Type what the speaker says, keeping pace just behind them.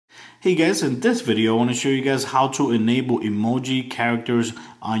Hey guys, in this video I want to show you guys how to enable emoji characters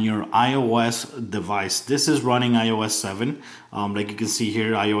on your iOS device. This is running iOS 7. Like you can see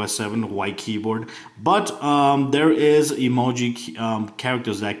here, iOS 7 white keyboard, but there is emoji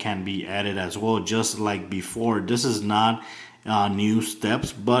characters that can be added as well, just like before. This is not new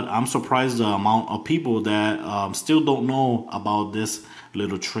steps, but I'm surprised the amount of people that still don't know about this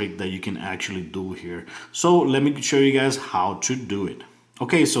little trick that you can actually do here. So let me show you guys how to do it.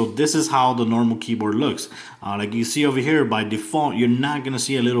 Okay, so this is how the normal keyboard looks. Like you see over here, by default, you're not going to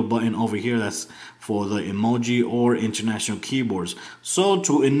see a little button over here that's for the emoji or international keyboards. So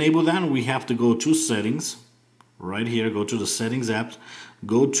to enable that, we have to go to settings. Right here, go to the settings app,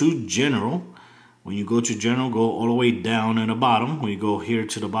 go to general. When you go to general, go all the way down at the bottom. When you go here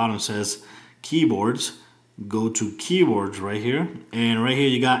to the bottom, it says keyboards. Go to keyboards right here. And right here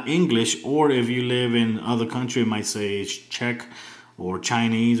you got English, or if you live in other country, it might say Czech or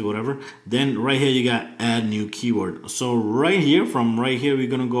Chinese, whatever. Then right here you got add new keyboard. So right here, from right here, we're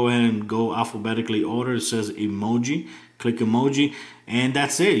gonna go ahead and go alphabetically order. It says emoji, click emoji, and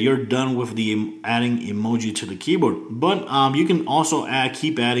that's it. You're done with the adding emoji to the keyboard. But you can also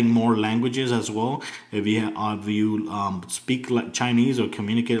keep adding more languages as well. If you speak like Chinese or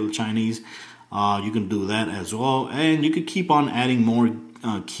communicate with Chinese, you can do that as well, and you could keep on adding more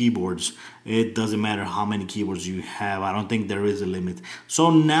keyboards. It doesn't matter how many keyboards you have. I don't think there is a limit.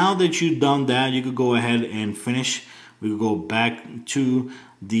 So now that you've done that, you could go ahead and finish. We could go back to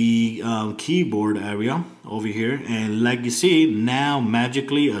the keyboard area over here, and like you see now,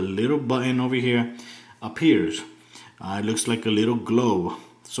 magically a little button over here appears. It looks like a little globe.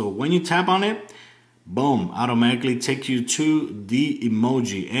 So when you tap on it, boom, automatically take you to the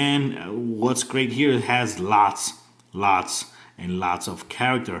emoji. And what's great here, it has lots and lots of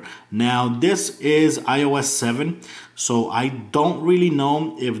character. Now this is iOS 7, so I don't really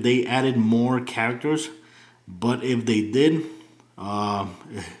know if they added more characters, but if they did,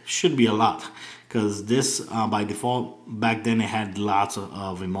 it should be a lot, because this by default back then it had lots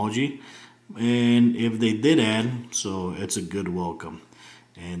of emoji, and if they did add, so it's a good welcome.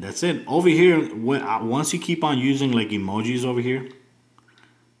 And that's it. Over here, once you keep on using like emojis over here,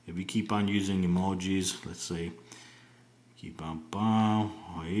 if you keep on using emojis, let's say keep on,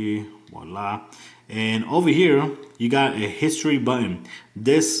 voila. And over here, you got a history button.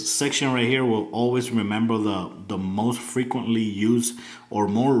 This section right here will always remember the most frequently used or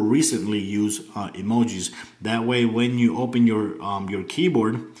more recently used emojis. That way, when you open your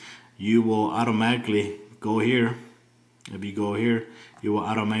keyboard, you will automatically go here. If you go here, you will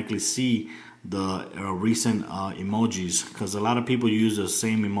automatically see the recent emojis, because a lot of people use the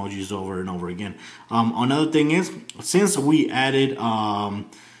same emojis over and over again. Another thing is, since we added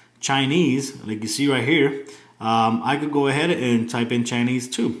Chinese, like you see right here, I could go ahead and type in Chinese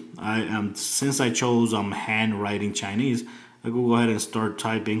too. Since I chose handwriting Chinese, I could go ahead and start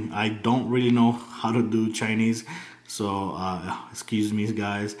typing. I don't really know how to do Chinese, so excuse me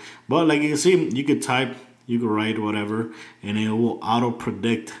guys, but like you can see, you could type, you could write whatever, and it will auto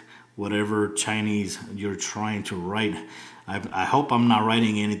predict whatever Chinese you're trying to write. I hope I'm not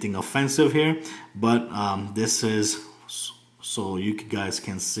writing anything offensive here, but this is so you guys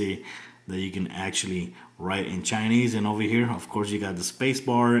can see that you can actually write in Chinese. And over here, of course, you got the space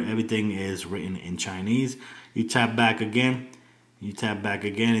bar. Everything is written in Chinese. You tap back again. You tap back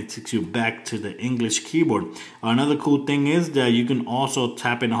again, it takes you back to the English keyboard. Another cool thing is that you can also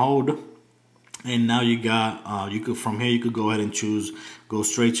tap and hold. And now you got, you could, from here, you could go ahead and choose, go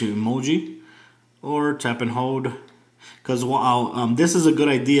straight to emoji or tap and hold. Because this is a good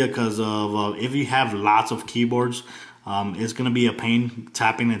idea, because of if you have lots of keyboards, it's going to be a pain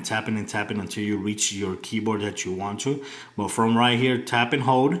tapping and tapping and tapping until you reach your keyboard that you want to. But from right here, tap and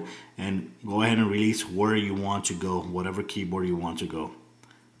hold and go ahead and release where you want to go, whatever keyboard you want to go.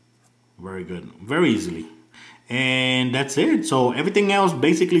 Very good, very easily. And that's it. So everything else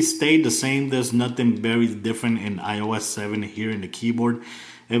basically stayed the same. There's nothing very different in iOS 7 here in the keyboard.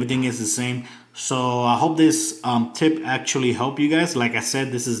 Everything is the same. So I hope this tip actually helped you guys. Like I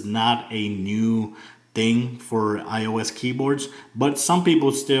said, this is not a new thing for iOS keyboards, but some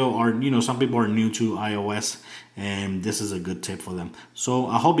people still are, some people are new to iOS, and this is a good tip for them. So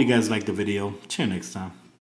I hope you guys liked the video. See you next time.